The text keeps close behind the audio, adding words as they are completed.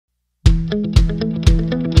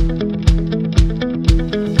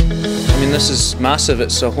mean, this is massive.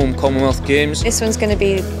 It's a home Commonwealth Games. This one's going to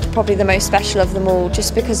be probably the most special of them all,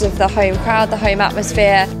 just because of the home crowd, the home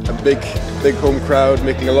atmosphere. A big home crowd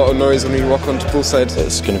making a lot of noise when we walk onto poolside.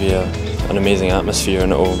 It's going to be an amazing atmosphere,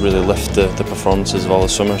 and it will really lift the performances of all the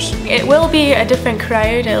swimmers. It will be a different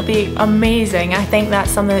crowd. It'll be amazing. I think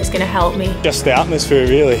that's something that's going to help me. Just the atmosphere,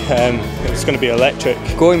 really. It's going to be electric.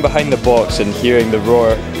 Going behind the box and hearing the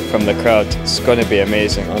roar from the crowd, it's going to be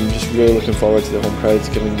amazing. I'm just really looking forward to the home crowd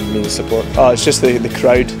giving me the support. Oh, it's just the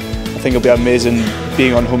crowd. I think it'll be amazing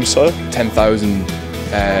being on home soil. 10,000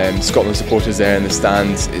 Scotland supporters there in the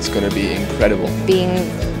stands. It's going to be incredible. Being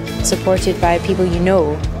supported by people you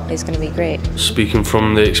know is going to be great. Speaking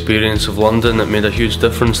from the experience of London, it made a huge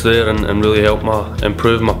difference there and really helped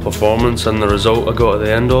improve my performance and the result I got at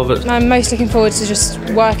the end of it. I'm most looking forward to just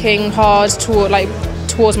working hard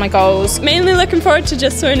towards my goals. Mainly looking forward to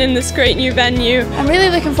just swimming in this great new venue. I'm really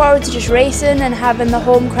looking forward to just racing and having the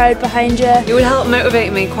home crowd behind you. It would help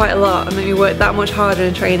motivate me quite a lot and make me work that much harder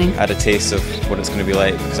in training. I had a taste of what it's going to be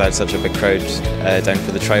like because I had such a big crowd down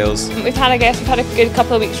for the trials. We've had a good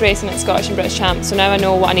couple of weeks racing at Scottish and British Champs, so now I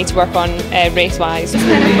know what I need to work on race-wise. Just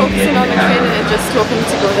kind of focusing on my training and just hoping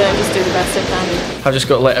to go there and just do the best I can. I've just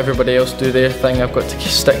got to let everybody else do their thing. I've got to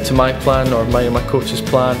stick to my plan or my coach's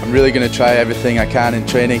plan. I'm really going to try everything I can in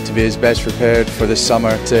training to be as best prepared for this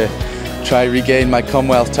summer to try regain my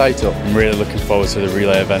Commonwealth title. I'm really looking forward to the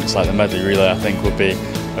relay events, like the medley relay. I think will be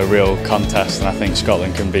a real contest, and I think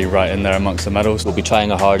Scotland can be right in there amongst the medals. We'll be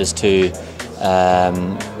trying our hardest to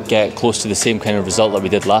get close to the same kind of result that we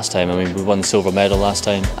did last time. I mean, we won the silver medal last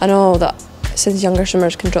time. I know that since younger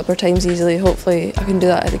swimmers can drop their times easily, hopefully I can do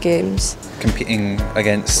that at the Games. Competing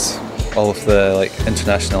against all of the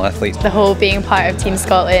international athletes. The whole being part of Team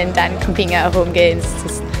Scotland and competing at a home Games is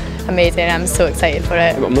just amazing. I'm so excited for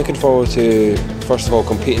it. I'm looking forward to, first of all,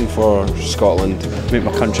 competing for Scotland. Make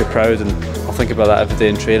my country proud, and I'll think about that every day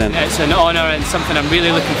in training. It's an honour and something I'm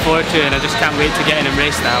really looking forward to, and I just can't wait to get in and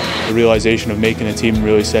race now. The realisation of making a team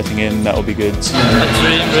really setting in, that'll be good. It's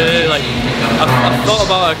really I thought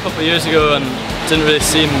about it a couple of years ago and it didn't really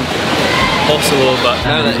seem possible, but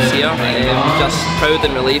now that it's here, I'm just proud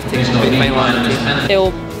and relieved to be finalised in the team. It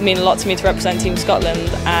will mean a lot to me to represent Team Scotland,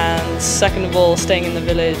 and second of all, staying in the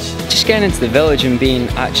village. Just getting into the village and being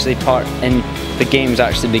actually part in the Games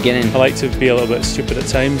actually beginning. I like to be a little bit stupid at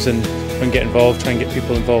times and get involved, try and get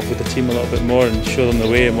people involved with the team a little bit more and show them the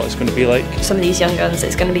way and what it's going to be like. Some of these young guns,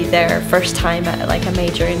 it's going to be their first time at a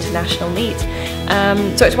major international meet.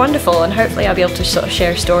 So it's wonderful, and hopefully I'll be able to sort of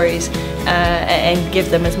share stories and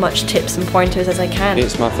give them as much tips and pointers as I can.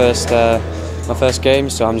 It's my first game,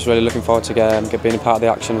 so I'm just really looking forward to being a part of the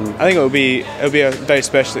action. I think it'll be a very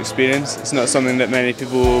special experience. It's not something that many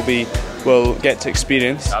people will get to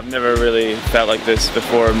experience. I've never really felt like this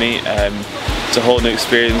before a meet. It's a whole new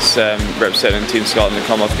experience representing Team Scotland in the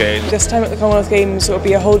Commonwealth Games. This time at the Commonwealth Games it will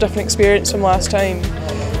be a whole different experience from last time.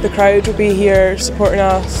 The crowd will be here supporting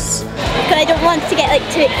us. I don't want to get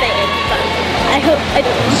too excited, but I hope I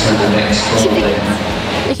don't. Should be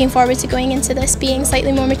good. Looking forward to going into this being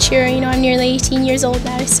slightly more mature. I'm nearly 18 years old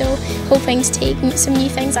now, so hoping to take some new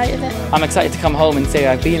things out of it. I'm excited to come home and say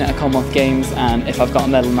I've been at a Commonwealth Games, and if I've got a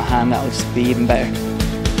medal in my hand, that'll just be even better.